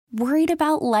Worried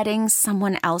about letting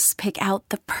someone else pick out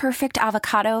the perfect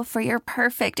avocado for your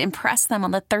perfect impress them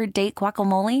on the third date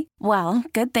guacamole? Well,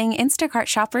 good thing Instacart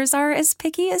shoppers are as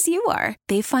picky as you are.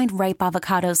 They find ripe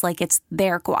avocados like it's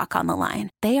their guac on the line.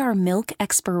 They are milk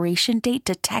expiration date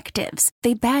detectives.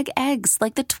 They bag eggs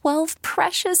like the 12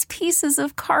 precious pieces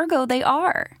of cargo they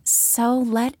are. So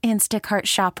let Instacart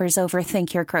shoppers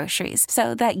overthink your groceries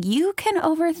so that you can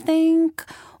overthink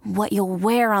what you'll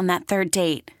wear on that third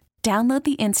date. Download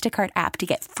the Instacart app to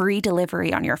get free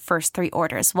delivery on your first 3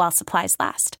 orders while supplies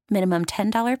last. Minimum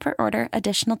 $10 per order.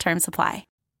 Additional terms apply.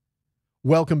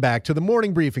 Welcome back to the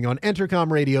morning briefing on Entercom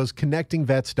Radio's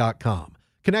ConnectingVets.com.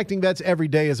 Connecting Vets every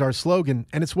day is our slogan,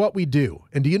 and it's what we do.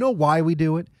 And do you know why we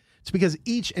do it? It's because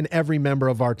each and every member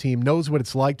of our team knows what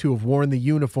it's like to have worn the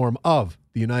uniform of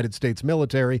the United States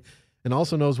military and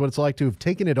also knows what it's like to have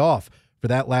taken it off for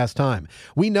that last time.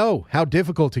 We know how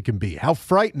difficult it can be, how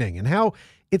frightening, and how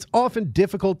it's often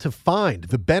difficult to find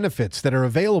the benefits that are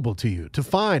available to you, to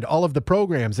find all of the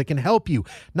programs that can help you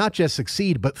not just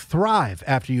succeed, but thrive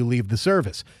after you leave the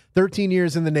service. 13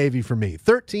 years in the Navy for me,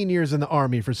 13 years in the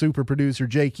Army for super producer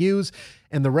Jake Hughes,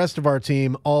 and the rest of our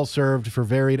team all served for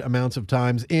varied amounts of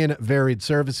times in varied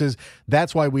services.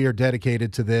 That's why we are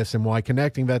dedicated to this and why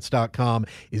ConnectingVets.com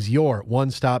is your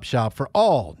one-stop shop for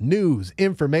all news,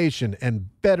 information, and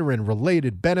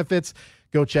veteran-related benefits.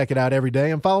 Go check it out every day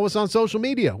and follow us on social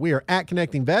media. We are at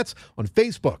Connecting Vets on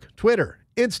Facebook, Twitter,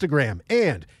 Instagram,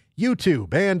 and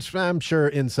YouTube, and I'm sure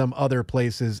in some other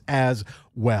places as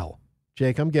well.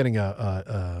 Jake, I'm getting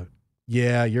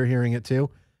yeah, you're hearing it too?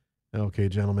 Okay,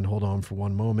 gentlemen, hold on for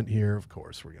one moment here. Of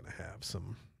course, we're going to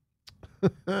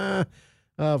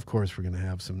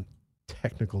have some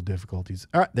technical difficulties.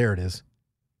 All right, there it is.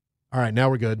 All right, now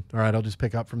we're good. All right, I'll just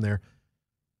pick up from there.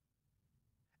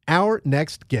 Our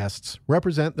next guests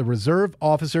represent the Reserve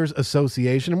Officers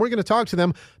Association, and we're going to talk to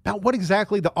them about what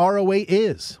exactly the ROA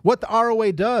is, what the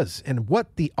ROA does, and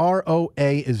what the ROA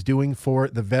is doing for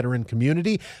the veteran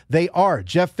community. They are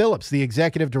Jeff Phillips, the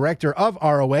Executive Director of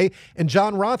ROA, and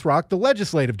John Rothrock, the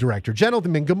Legislative Director.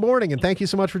 Gentlemen, good morning, and thank you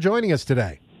so much for joining us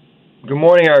today. Good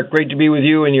morning, Eric. Great to be with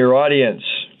you and your audience.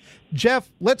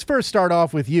 Jeff, let's first start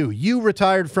off with you. You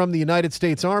retired from the United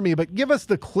States Army, but give us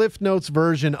the Cliff Notes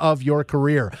version of your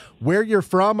career, where you're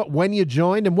from, when you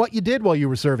joined, and what you did while you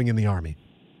were serving in the Army.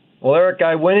 Well, Eric,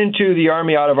 I went into the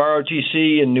Army out of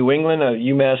ROTC in New England,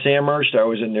 UMass Amherst. I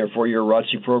was in their 4-year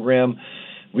ROTC program.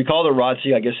 We called it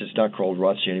ROTC. I guess it's not called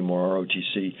ROTC anymore,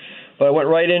 ROTC. But I went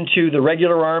right into the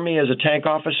regular Army as a tank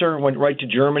officer, went right to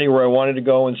Germany where I wanted to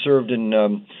go and served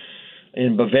in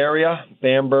Bavaria,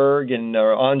 Bamberg, and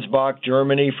Ansbach,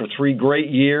 Germany, for 3 great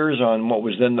years on what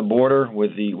was then the border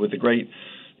with the great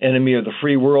enemy of the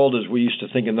free world, as we used to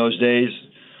think in those days.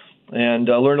 And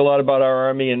learned a lot about our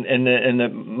Army.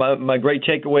 My great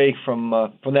takeaway from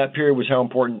that period was how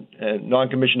important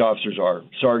non-commissioned officers are,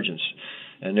 sergeants.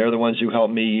 And they're the ones who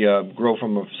helped me grow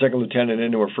from a second lieutenant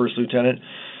into a first lieutenant.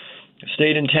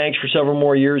 Stayed in tanks for several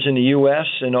more years in the U.S.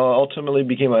 and ultimately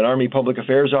became an Army Public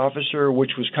Affairs officer, which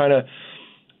was kind of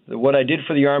what I did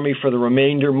for the Army for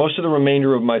most of the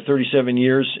remainder of my 37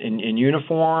 years in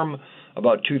uniform.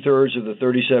 About 2/3 of the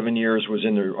 37 years was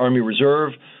in the Army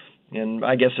Reserve, and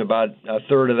I guess about a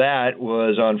third of that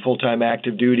was on full-time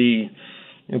active duty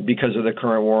because of the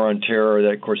current war on terror.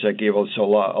 That, of course, that gave us a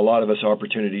lot of us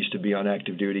opportunities to be on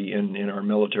active duty in our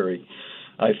military.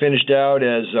 I finished out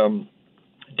as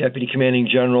Deputy Commanding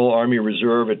General, Army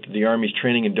Reserve at the Army's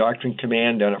Training and Doctrine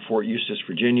Command down at Fort Eustis,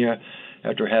 Virginia,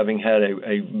 after having had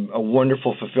a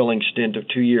wonderful, fulfilling stint of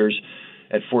 2 years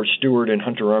at Fort Stewart and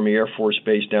Hunter Army Air Force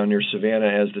Base down near Savannah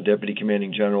as the Deputy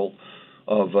Commanding General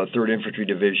of 3rd Infantry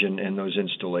Division and those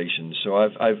installations. So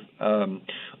I've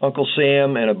Uncle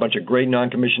Sam and a bunch of great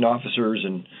non-commissioned officers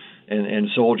and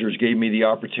soldiers gave me the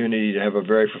opportunity to have a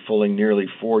very fulfilling nearly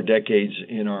 4 decades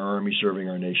in our Army serving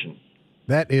our nation.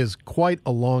 That is quite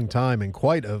a long time and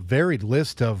quite a varied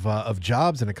list of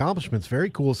jobs and accomplishments. Very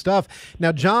cool stuff.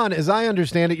 Now, John, as I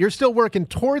understand it, you're still working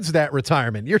towards that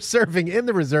retirement. You're serving in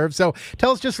the reserve. So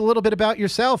tell us just a little bit about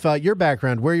yourself, your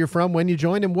background, where you're from, when you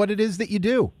joined, and what it is that you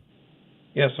do.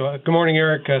 Yes. Good morning,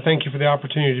 Eric. Thank you for the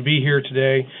opportunity to be here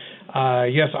today.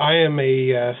 Yes, I am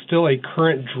still a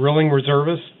current drilling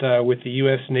reservist with the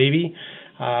U.S. Navy.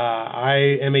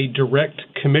 I am a direct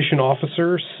commission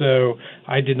officer, so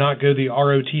I did not go the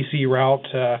ROTC route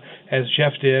as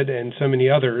Jeff did and so many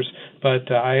others,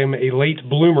 but I am a late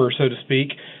bloomer, so to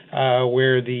speak,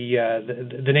 where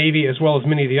the Navy, as well as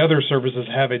many of the other services,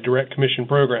 have a direct commission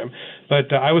program.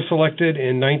 But I was selected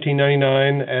in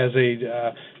 1999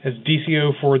 as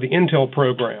DCO for the Intel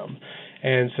program.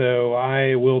 And so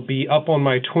I will be up on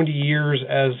my 20 years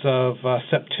as of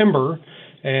September,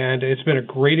 and it's been a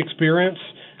great experience.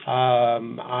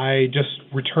 I just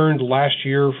returned last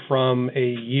year from a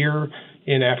year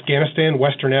in Afghanistan,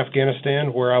 Western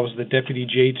Afghanistan, where I was the Deputy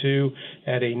J2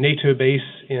 at a NATO base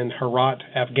in Herat,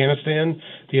 Afghanistan.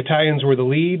 The Italians were the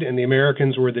lead and the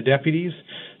Americans were the deputies.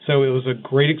 So it was a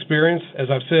great experience. As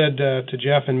I've said to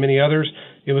Jeff and many others,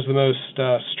 it was the most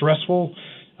stressful,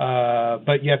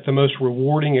 but yet the most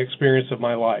rewarding experience of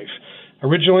my life.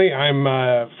 Originally, I'm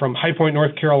from High Point,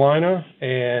 North Carolina,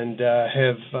 and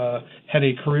have had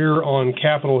a career on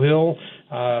Capitol Hill,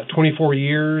 24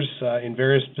 years in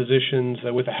various positions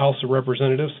with the House of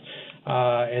Representatives,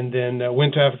 and then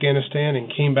went to Afghanistan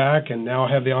and came back, and now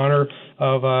I have the honor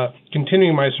of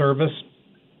continuing my service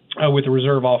with the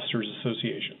Reserve Officers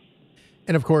Association.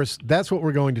 And, of course, that's what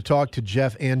we're going to talk to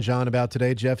Jeff and John about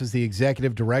today. Jeff is the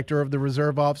executive director of the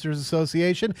Reserve Officers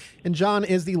Association, and John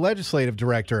is the legislative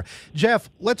director.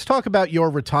 Jeff, let's talk about your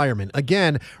retirement.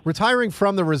 Again, retiring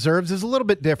from the reserves is a little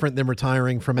bit different than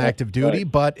retiring from active duty,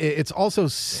 but it's also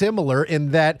similar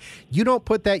in that you don't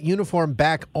put that uniform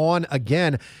back on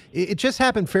again. It just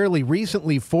happened fairly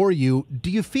recently for you.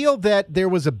 Do you feel that there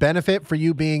was a benefit for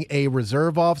you being a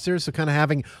reserve officer, so kind of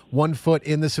having one foot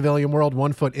in the civilian world,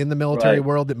 one foot in the military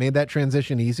world, that made that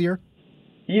transition easier?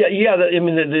 Yeah. I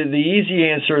mean, the easy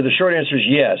answer, the short answer is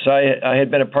yes. I had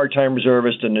been a part-time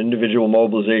reservist, an individual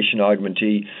mobilization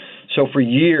augmentee. So for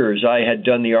years, I had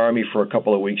done the Army for a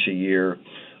couple of weeks a year.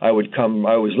 I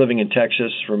was living in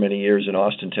Texas for many years, in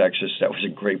Austin, Texas. That was a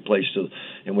great place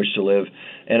in which to live.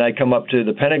 And I'd come up to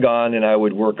the Pentagon, and I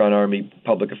would work on Army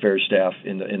public affairs staff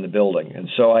in the building. And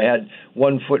so I had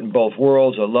one foot in both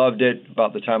worlds. I loved it.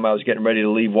 About the time I was getting ready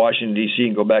to leave Washington, D.C.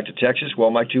 and go back to Texas,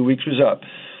 well, my 2 weeks was up.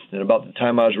 And about the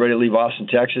time I was ready to leave Austin,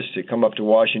 Texas, to come up to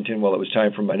Washington, well, it was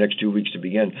time for my next 2 weeks to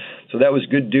begin. So that was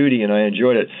good duty, and I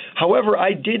enjoyed it. However,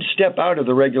 I did step out of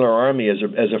the regular Army as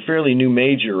a fairly new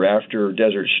major after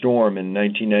Desert Storm in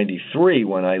 1993.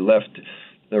 When I left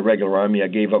the regular Army, I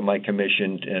gave up my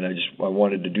commission, and I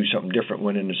wanted to do something different,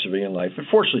 went into civilian life, but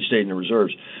fortunately stayed in the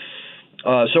reserves.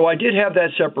 So I did have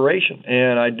that separation,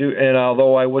 and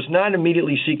although I was not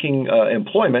immediately seeking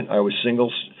employment, I was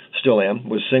single. Still am.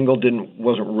 Was single.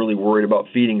 Wasn't really worried about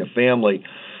feeding a family,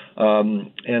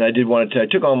 and I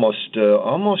took almost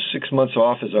 6 months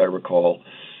off, as I recall,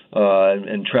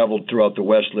 and traveled throughout the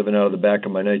West, living out of the back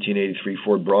of my 1983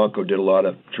 Ford Bronco. Did a lot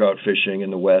of trout fishing in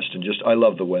the West, and I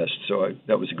love the West, so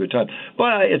that was a good time.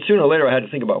 But sooner or later, I had to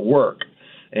think about work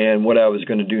and what I was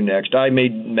going to do next. I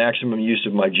made maximum use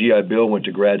of my GI Bill. Went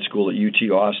to grad school at UT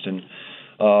Austin.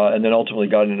 And then ultimately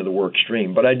got into the work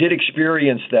stream. But I did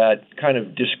experience that kind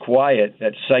of disquiet,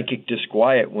 that psychic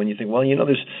disquiet, when you think, well,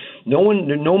 there's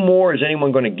no more is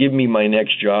anyone going to give me my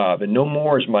next job, and no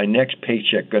more is my next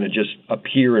paycheck going to just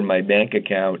appear in my bank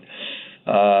account.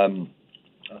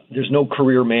 There's no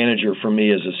career manager for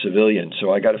me as a civilian,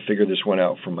 so I got to figure this one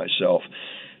out for myself.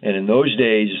 And in those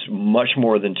days, much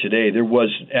more than today, there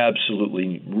was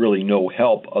absolutely really no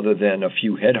help other than a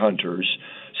few headhunters,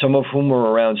 some of whom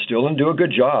are around still and do a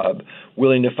good job,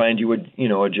 willing to find you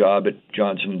a job at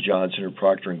Johnson & Johnson or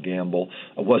Procter & Gamble.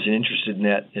 I wasn't interested in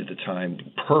that at the time.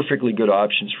 Perfectly good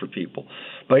options for people,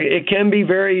 but it can be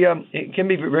very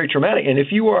traumatic. And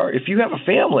if you have a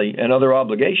family and other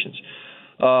obligations,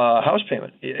 house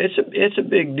payment, it's a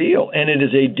big deal, and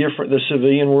the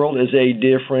civilian world is a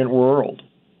different world.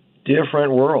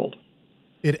 Different world.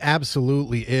 It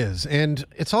absolutely is. And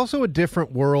it's also a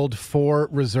different world for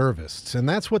reservists. And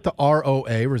that's what the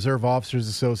ROA, Reserve Officers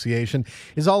Association,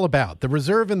 is all about. The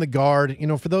Reserve and the Guard,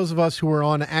 for those of us who are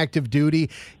on active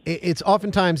duty, it's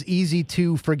oftentimes easy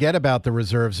to forget about the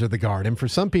Reserves or the Guard. And for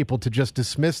some people to just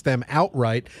dismiss them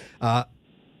outright.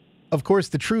 Of course,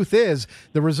 the truth is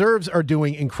the reserves are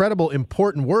doing incredible,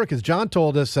 important work. As John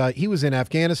told us, he was in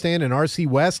Afghanistan in RC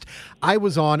West. I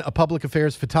was on a public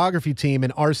affairs photography team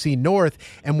in RC North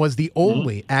and was the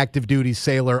only active duty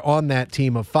sailor on that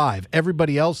team of 5.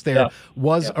 Everybody else there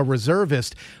was a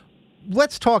reservist.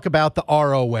 Let's talk about the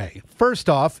ROA. First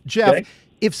off, Jeff,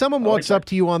 if someone walks up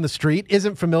to you on the street,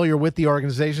 isn't familiar with the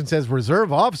organization, says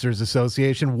Reserve Officers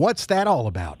Association, what's that all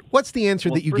about? What's the answer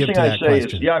that you give to that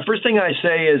question? First thing I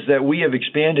say is that we have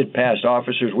expanded past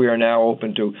officers. We are now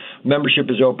membership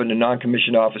is open to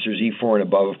non-commissioned officers E4 and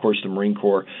above. Of course, the Marine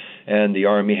Corps and the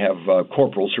Army have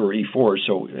corporals who are E4,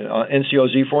 so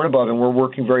NCOs E4 and above, and we're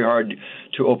working very hard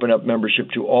to open up membership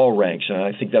to all ranks, and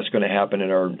I think that's going to happen at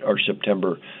our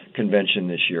September convention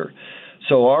this year.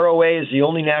 So ROA is the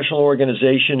only national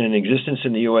organization in existence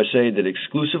in the USA that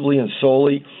exclusively and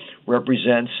solely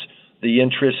represents the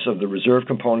interests of the reserve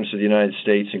components of the United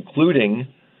States, including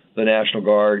the National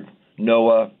Guard,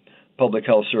 NOAA, Public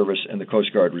Health Service, and the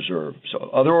Coast Guard Reserve. So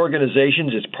other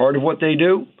organizations, it's part of what they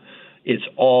do. It's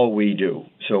all we do.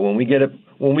 So when we get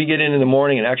in the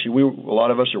morning, and actually a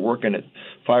lot of us are working at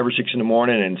 5 or 6 in the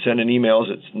morning and sending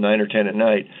emails at 9 or 10 at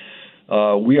night,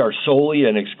 we are solely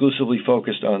and exclusively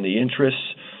focused on the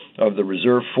interests of the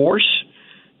Reserve Force,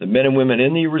 the men and women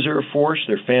in the Reserve Force,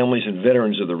 their families and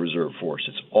veterans of the Reserve Force.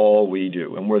 It's all we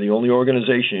do. And we're the only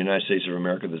organization in the United States of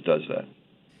America that does that.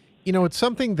 You know, it's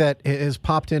something that has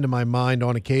popped into my mind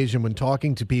on occasion when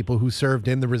talking to people who served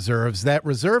in the reserves, that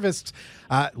reservists,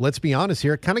 let's be honest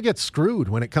here, kind of get screwed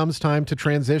when it comes time to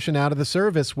transition out of the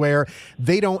service, where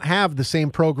they don't have the same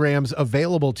programs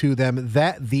available to them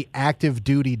that the active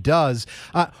duty does.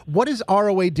 What is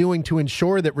ROA doing to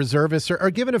ensure that reservists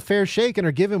are given a fair shake and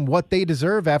are given what they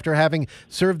deserve after having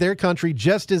served their country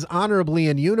just as honorably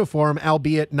in uniform,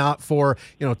 albeit not for,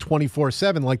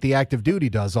 24/7 like the active duty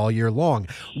does all year long?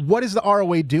 What is the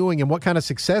ROA doing, and what kind of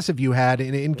success have you had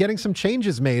in getting some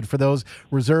changes made for those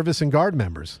reservists and Guard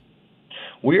members?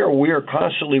 We are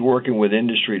constantly working with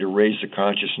industry to raise the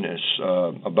consciousness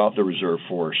about the Reserve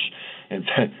Force. In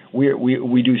fact,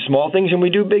 we do small things and we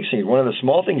do big things. One of the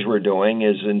small things we're doing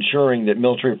is ensuring that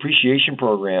military appreciation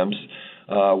programs,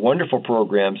 wonderful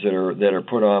programs that are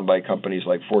put on by companies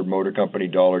like Ford Motor Company,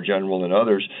 Dollar General, and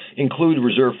others, include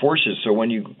reserve forces. So when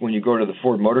you go to the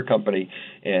Ford Motor Company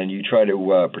and you try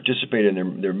to participate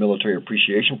in their military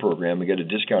appreciation program, you get a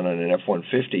discount on an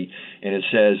F-150, and it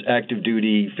says active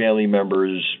duty, family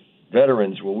members,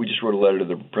 veterans. Well, we just wrote a letter to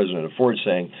the president of Ford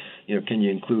saying, can you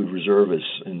include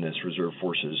reservists in this reserve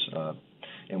forces?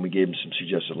 And we gave them some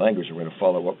suggested language. We're going to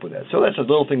follow up with that. So that's a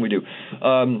little thing we do.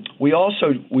 We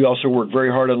also work very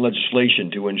hard on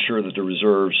legislation to ensure that the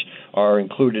reserves are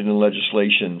included in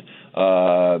legislation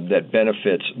that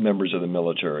benefits members of the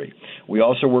military. We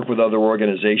also work with other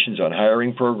organizations on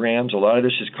hiring programs. A lot of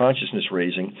this is consciousness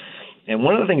raising. And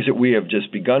one of the things that we have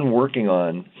just begun working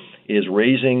on is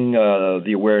raising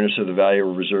the awareness of the value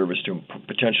of reservists to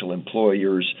potential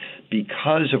employers,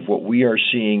 because of what we are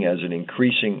seeing as an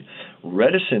increasing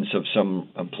reticence of some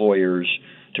employers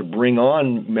to bring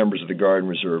on members of the Guard and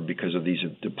Reserve because of these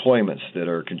deployments that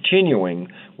are continuing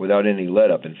without any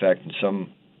let-up. In fact, in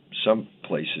some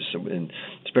places,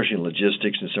 especially in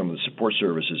logistics and some of the support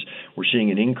services, we're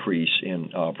seeing an increase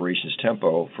in operations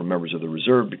tempo for members of the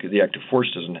Reserve because the active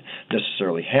force doesn't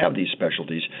necessarily have these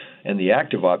specialties, and the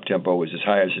active op tempo is as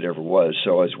high as it ever was.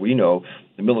 So as we know,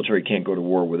 the military can't go to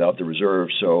war without the Reserve,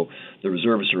 so the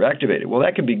reservists are activated. Well,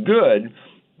 that can be good,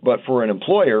 but for an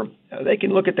employer, they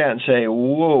can look at that and say,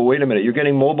 whoa, wait a minute, you're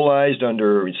getting mobilized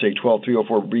under, say,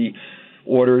 12304B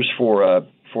orders for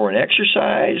an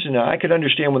exercise. Now, I could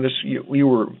understand when you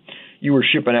were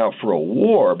shipping out for a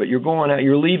war, but you're going out,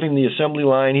 you're leaving the assembly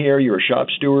line here, you're a shop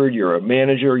steward, you're a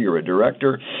manager, you're a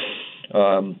director,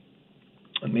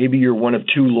 maybe you're one of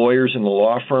 2 lawyers in the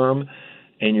law firm,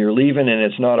 and you're leaving and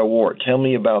it's not a war. Tell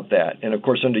me about that. And, of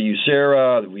course, under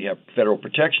USERRA, we have federal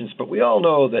protections, but we all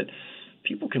know that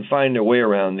people can find their way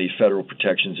around these federal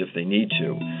protections if they need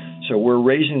to. So we're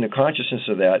raising the consciousness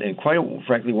of that, and quite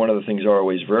frankly, one of the things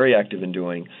ROA is very active in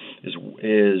doing is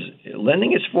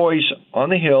lending its voice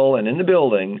on the Hill and in the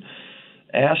building,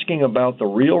 asking about the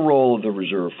real role of the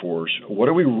Reserve Force. What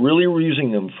are we really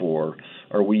using them for?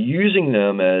 Are we using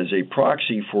them as a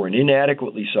proxy for an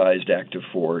inadequately sized active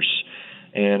force?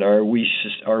 And are we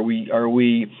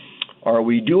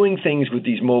doing things with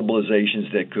these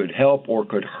mobilizations that could help or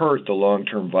could hurt the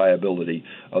long-term viability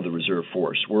of the Reserve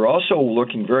Force? We're also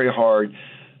looking very hard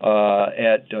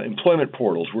at employment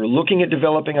portals. We're looking at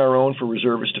developing our own for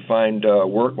reservists to find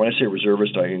work. When I say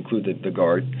reservist, I include the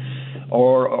Guard,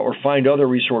 or find other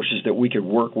resources that we could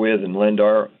work with and lend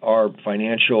our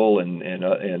financial and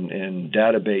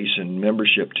database and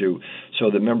membership to, so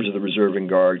that members of the Reserve and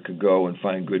Guard could go and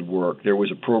find good work. There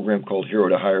was a program called Hero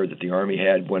to Hire that the Army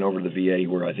had, went over to the VA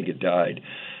where I think it died.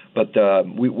 But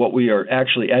what we are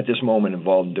actually at this moment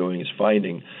involved in doing is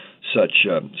finding such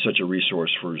a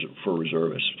resource for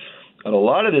reservists. And a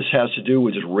lot of this has to do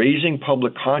with just raising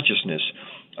public consciousness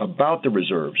about the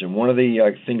reserves. And one of the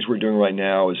things we're doing right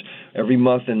now is every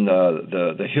month in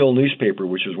the Hill newspaper,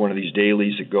 which is one of these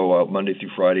dailies that go out Monday through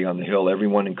Friday on the Hill,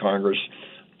 everyone in Congress,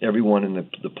 everyone in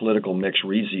the political mix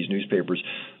reads these newspapers.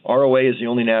 ROA is the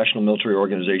only national military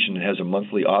organization that has a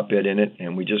monthly op-ed in it,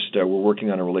 and we're working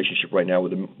on a relationship right now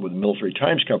with the Military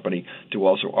Times Company to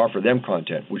also offer them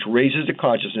content, which raises the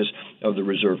consciousness of the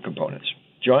reserve components.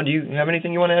 John, do you have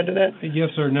anything you want to add to that? Yes,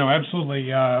 sir. No, absolutely.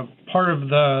 Part of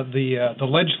the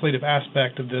legislative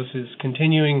aspect of this is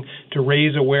continuing to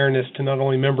raise awareness to not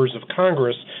only members of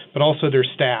Congress, but also their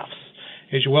staffs.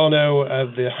 As you well know,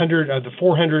 of the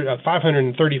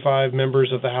 535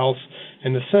 members of the House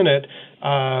and the Senate,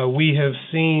 we have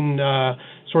seen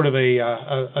sort of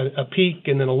a peak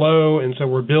and then a low, and so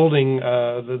we're building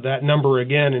that number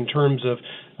again in terms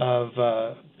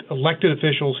of elected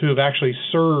officials who have actually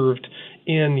served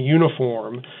in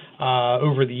uniform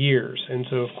over the years. And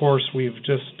so, of course, we've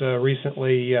just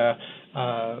recently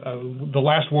the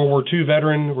last World War II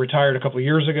veteran retired a couple of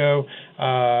years ago,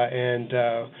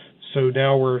 so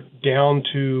now we're down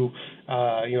to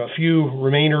a few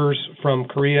remainers from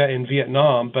Korea and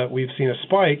Vietnam, but we've seen a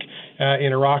spike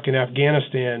in Iraq and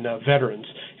Afghanistan veterans,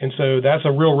 and so that's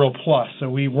a real plus. So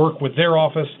we work with their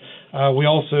office. We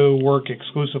also work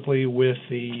exclusively with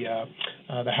the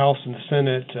House and the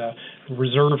Senate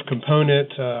reserve component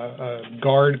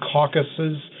Guard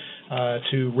caucuses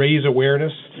to raise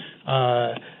awareness.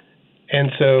 And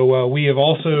so we have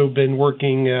also been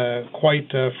working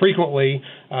quite frequently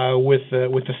with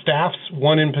the staffs.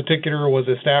 One in particular was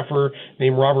a staffer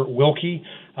named Robert Wilkie,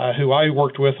 who I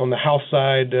worked with on the House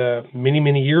side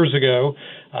many years ago.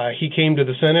 He came to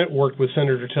the Senate, worked with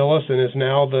Senator Tillis, and is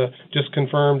now just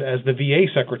confirmed as the VA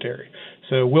Secretary.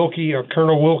 So Wilkie, or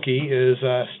Colonel Wilkie, is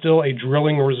still a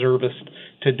drilling reservist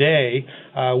today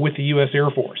with the U.S. Air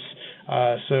Force.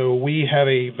 So we have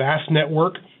a vast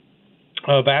network,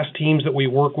 vast teams that we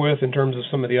work with in terms of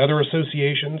some of the other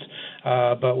associations,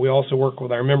 but we also work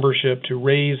with our membership to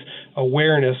raise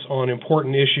awareness on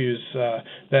important issues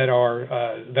that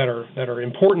are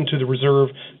important to the reserve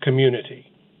community.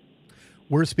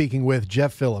 We're speaking with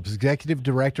Jeff Phillips, Executive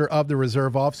Director of the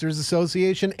Reserve Officers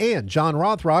Association, and John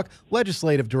Rothrock,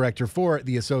 Legislative Director for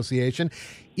the association.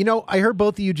 You know, I heard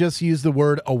both of you just use the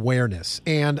word awareness,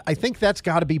 and I think that's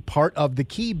got to be part of the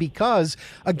key because,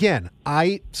 again,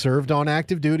 I served on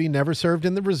active duty, never served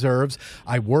in the reserves.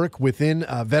 I work within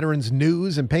Veterans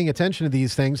News and paying attention to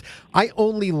these things. I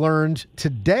only learned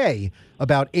today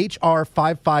about H.R.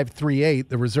 5538,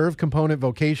 the Reserve Component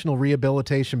Vocational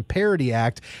Rehabilitation Parity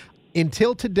Act.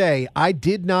 Until today, I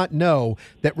did not know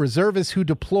that reservists who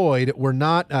deployed were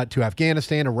not to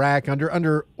Afghanistan, Iraq,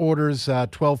 under orders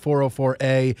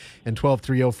 12404A and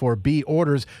 12304B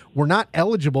orders, were not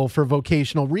eligible for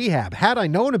vocational rehab. Had I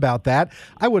known about that,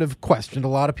 I would have questioned a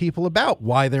lot of people about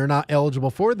why they're not eligible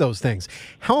for those things.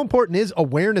 How important is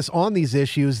awareness on these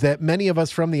issues that many of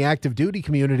us from the active duty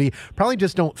community probably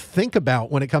just don't think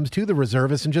about when it comes to the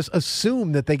reservists and just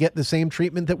assume that they get the same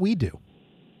treatment that we do?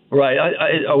 Right.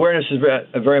 Awareness is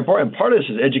very important. Part of this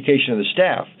is education of the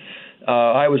staff.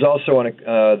 I was also on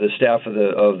the staff of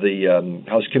the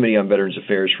House Committee on Veterans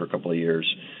Affairs for a couple of years,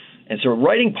 and so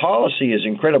writing policy is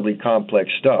incredibly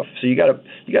complex stuff. So you got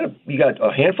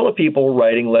a handful of people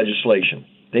writing legislation.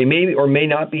 They may or may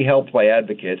not be helped by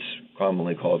advocates,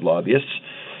 commonly called lobbyists,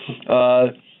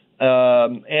 and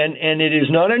it is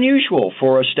not unusual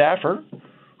for a staffer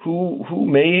who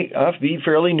may be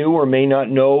fairly new or may not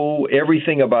know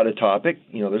everything about a topic.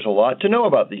 You know, there's a lot to know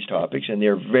about these topics, and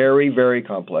they're very, very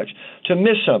complex, to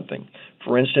miss something.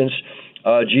 For instance,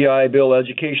 GI Bill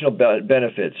educational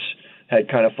benefits had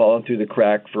kind of fallen through the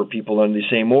crack for people under the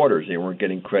same orders. They weren't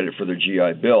getting credit for their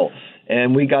GI Bill.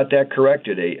 And we got that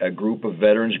corrected. A group of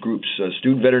veterans groups,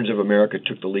 Student Veterans of America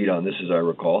took the lead on this, as I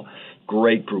recall.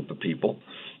 Great group of people.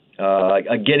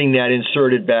 Getting that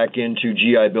inserted back into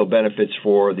GI Bill benefits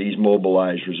for these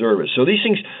mobilized reservists. So these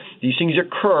things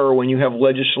occur when you have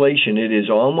legislation. It is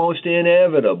almost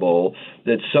inevitable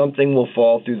that something will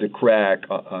fall through the crack,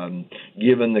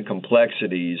 given the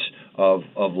complexities of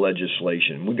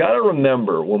legislation. We got to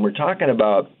remember when we're talking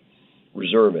about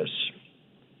reservists.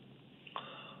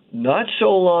 Not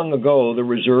so long ago, the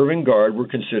Reserve and Guard were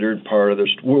considered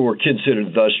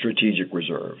the Strategic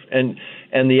Reserve, and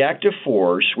the active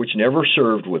force, which never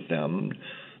served with them,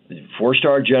 the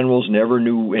 4-star generals never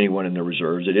knew anyone in the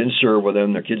reserves. They didn't serve with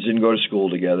them. Their kids didn't go to school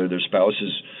together. Their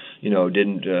spouses,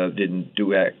 didn't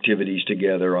do activities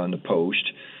together on the post,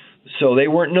 so they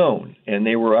weren't known, and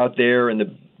they were out there in the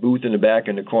booth in the back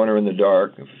in the corner in the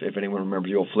dark, if anyone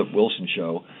remembers the old Flip Wilson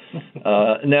show.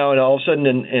 Now, and all of a sudden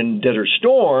in Desert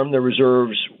Storm, the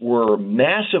reserves were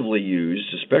massively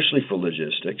used, especially for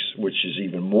logistics, which is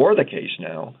even more the case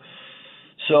now.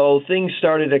 So things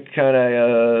started to kind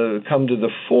of come to the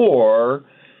fore,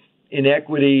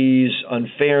 inequities,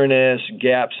 unfairness,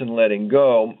 gaps in letting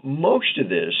go. Most of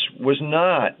this was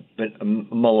not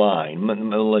malign,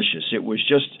 malicious. It was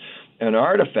just an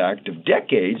artifact of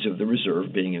decades of the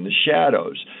reserve being in the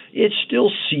shadows. It's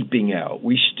still seeping out.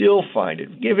 We still find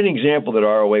it. Give an example that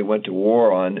ROA went to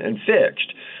war on and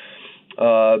fixed.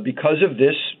 Because of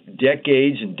this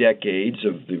decades and decades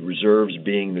of the reserves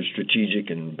being the strategic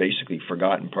and basically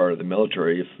forgotten part of the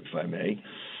military, if I may,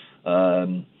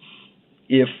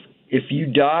 If you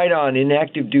died on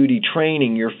inactive duty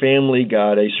training, your family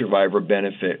got a survivor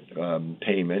benefit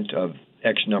payment of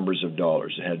X numbers of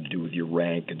dollars. It had to do with your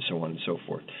rank and so on and so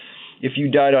forth. If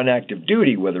you died on active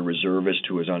duty, whether reservist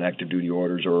who was on active duty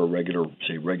orders or a regular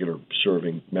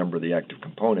serving member of the active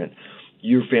component,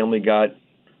 your family got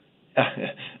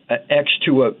X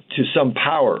to some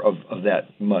power of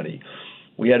that money.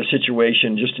 We had a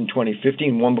situation just in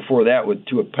 2015, one before that, with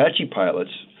two Apache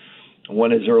pilots,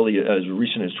 one as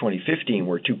recent as 2015,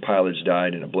 where two pilots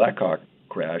died in a Black Hawk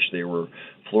crash. They were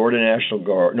they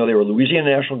were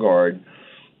Louisiana National Guard.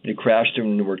 They crashed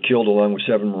and were killed along with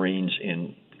 7 Marines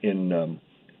in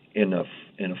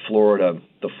Florida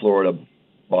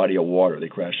body of water. They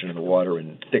crashed into the water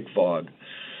in thick fog.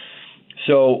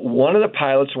 So one of the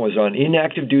pilots was on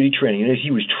inactive duty training.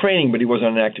 He was training, but he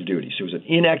wasn't on active duty. So he was on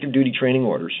inactive duty training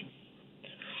orders.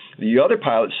 The other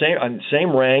pilot,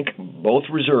 same rank, both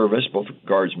reservists, both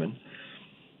guardsmen,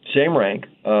 same rank,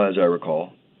 as I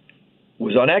recall,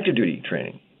 was on active duty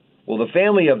training. Well, the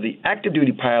family of the active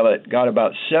duty pilot got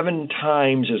about 7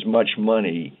 times as much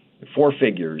money, 4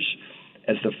 figures,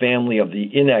 as the family of the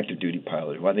inactive duty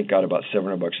pilot, who I think got about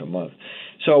 $700 a month.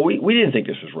 So we didn't think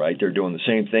this was right. They're doing the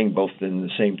same thing, both in the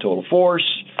same total force,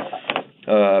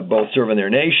 both serving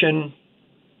their nation,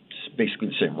 basically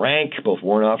the same rank, both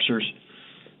warrant officers.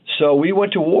 So we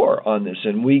went to war on this,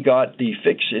 and we got the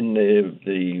fix in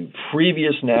the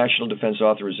previous National Defense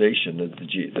Authorization, the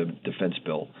defense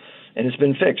bill, and it's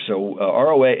been fixed. So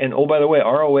ROA, and oh, by the way,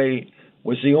 ROA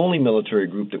was the only military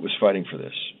group that was fighting for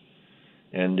this.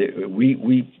 And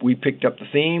we picked up the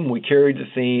theme, we carried the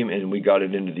theme, and we got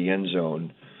it into the end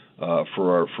zone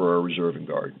for our reserve and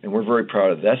guard. And we're very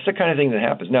proud of that. That's the kind of thing that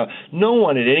happens. Now, no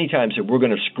one at any time said we're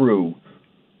going to screw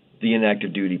the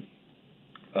inactive duty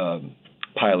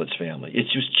pilot's family.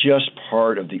 It's just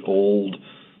part of the old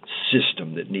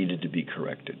system that needed to be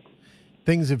corrected.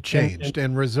 Things have changed,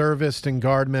 and reservists and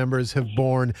guard members have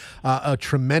borne a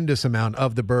tremendous amount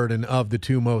of the burden of the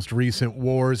 2 most recent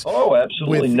wars. Oh,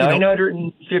 absolutely.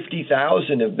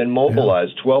 950,000 have been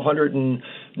mobilized. Yeah.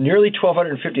 Nearly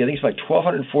 1,250. I think it's like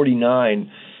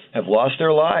 1,249 have lost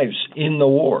their lives in the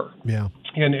war. Yeah.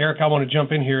 And Eric, I want to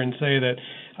jump in here and say that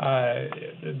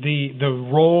the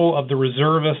role of the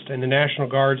reservist and the National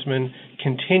Guardsman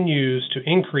continues to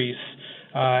increase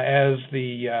as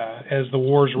the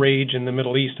wars rage in the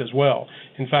Middle East as well.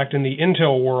 In fact, in the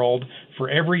intel world, for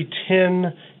every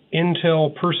 10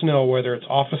 intel personnel, whether it's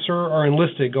officer or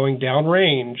enlisted, going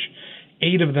downrange,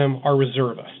 8 of them are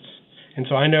reservists. And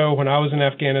so I know when I was in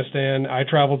Afghanistan, I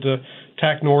traveled to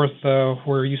TAC North,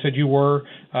 where you said you were,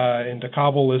 into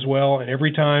Kabul as well. And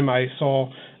every time I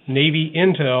saw Navy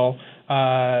intel,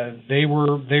 they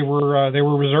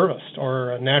were reservists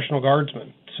or National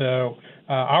Guardsmen. So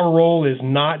our role is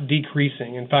not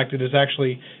decreasing. In fact, it is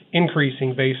actually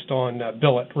increasing based on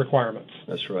billet requirements.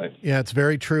 That's right. Yeah, it's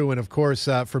very true. And of course,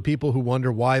 for people who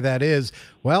wonder why that is,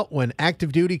 well, when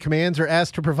active duty commands are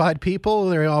asked to provide people,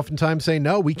 they oftentimes say,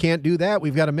 no, we can't do that.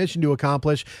 We've got a mission to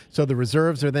accomplish. So the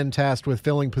reserves are then tasked with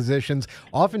filling positions,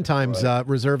 oftentimes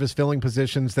reservists filling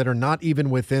positions that are not even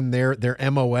within their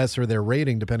MOS or their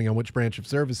rating, depending on which branch of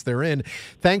service they're in.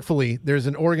 Thankfully, there's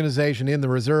an organization in the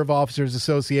Reserve Officers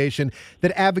Association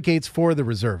that advocates for the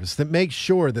reservists, that makes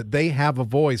sure that they have a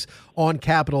voice on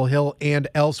Capitol Hill and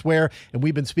elsewhere. And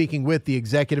we've been speaking with the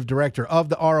executive director of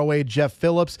the ROA, Jeff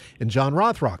Phillips, and John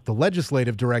Rothrock, the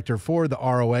legislative director for the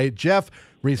ROA. Jeff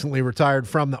recently retired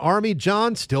from the Army.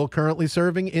 John, still currently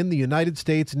serving in the United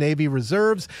States Navy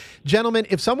Reserves. Gentlemen,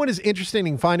 if someone is interested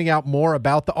in finding out more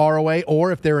about the ROA,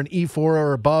 or if they're an E4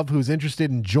 or above who's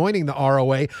interested in joining the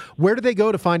ROA, where do they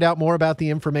go to find out more about the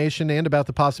information and about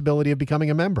the possibility of becoming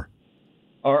a member?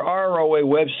 Our ROA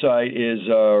website is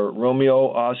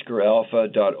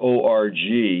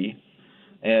RomeoOscarAlpha.org,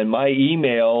 and my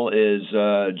email is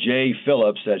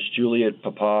jphillips, that's Juliet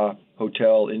Papa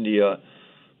Hotel India,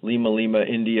 Lima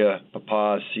India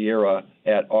Papa Sierra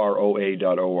at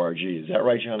ROA.org. Is that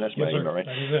right, John? That's my email, right?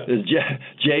 That is it. It's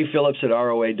jphillips at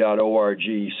ROA.org,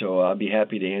 so I'll be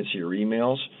happy to answer your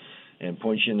emails and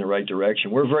point you in the right direction.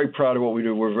 We're very proud of what we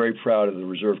do. We're very proud of the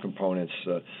reserve components,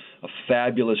 a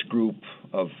fabulous group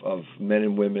of men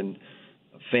and women,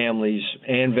 families,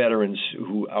 and veterans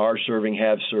who are serving,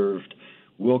 have served,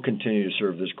 will continue to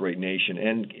serve this great nation,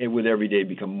 and it would every day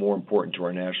become more important to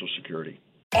our national security.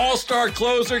 All-star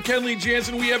closer Kenley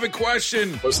Jansen, we have a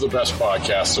question. What's the best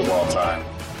podcast of all time?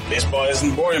 Baseball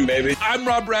isn't boring, baby. I'm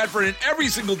Rob Bradford, and every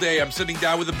single day I'm sitting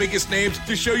down with the biggest names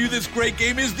to show you this great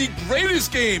game is the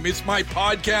greatest game. It's my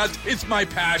podcast. It's my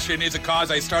passion. It's a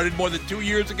cause I started more than 2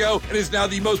 years ago and is now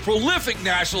the most prolific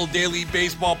national daily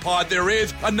baseball pod there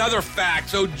is. Another fact.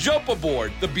 So jump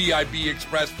aboard the BIB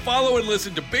Express. Follow and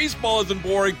listen to Baseball Isn't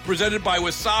Boring, presented by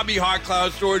Wasabi Hot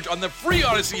Cloud Storage on the free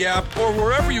Odyssey app or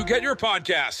wherever you get your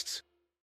podcasts.